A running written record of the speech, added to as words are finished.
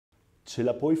Ce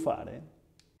la puoi fare?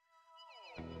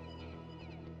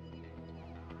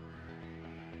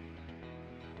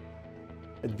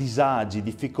 Disagi,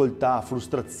 difficoltà,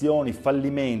 frustrazioni,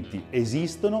 fallimenti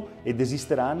esistono ed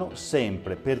esisteranno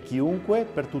sempre, per chiunque,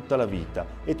 per tutta la vita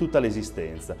e tutta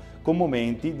l'esistenza, con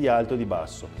momenti di alto e di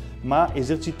basso. Ma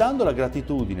esercitando la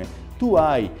gratitudine, tu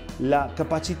hai la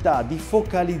capacità di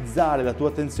focalizzare la tua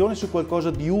attenzione su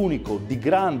qualcosa di unico, di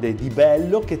grande, di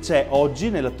bello che c'è oggi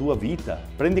nella tua vita.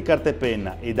 Prendi carta e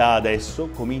penna e da adesso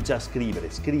comincia a scrivere,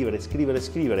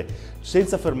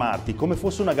 senza fermarti, come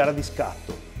fosse una gara di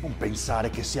scatto. Non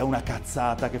pensare che sia una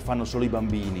cazzata che fanno solo i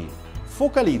bambini.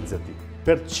 Focalizzati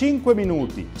per 5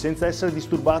 minuti, senza essere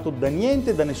disturbato da niente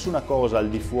e da nessuna cosa al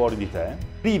di fuori di te.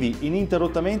 Scrivi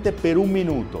ininterrottamente per 1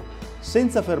 minuto,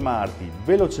 senza fermarti,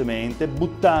 velocemente,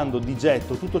 buttando di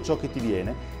getto tutto ciò che ti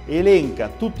viene. Elenca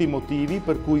tutti i motivi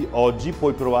per cui oggi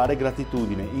puoi provare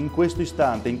gratitudine, in questo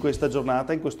istante, in questa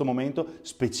giornata, in questo momento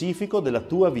specifico della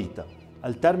tua vita.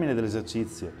 Al termine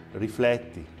dell'esercizio,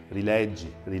 rifletti,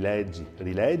 rileggi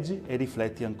e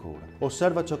rifletti ancora.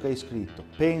 Osserva ciò che hai scritto,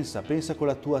 pensa con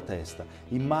la tua testa,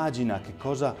 immagina che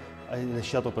cosa hai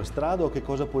lasciato per strada o che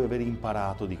cosa puoi aver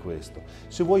imparato di questo.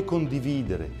 Se vuoi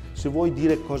condividere, se vuoi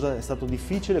dire cosa è stato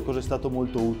difficile, cosa è stato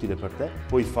molto utile per te,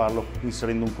 puoi farlo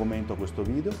inserendo un commento a questo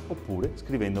video oppure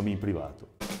scrivendomi in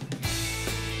privato.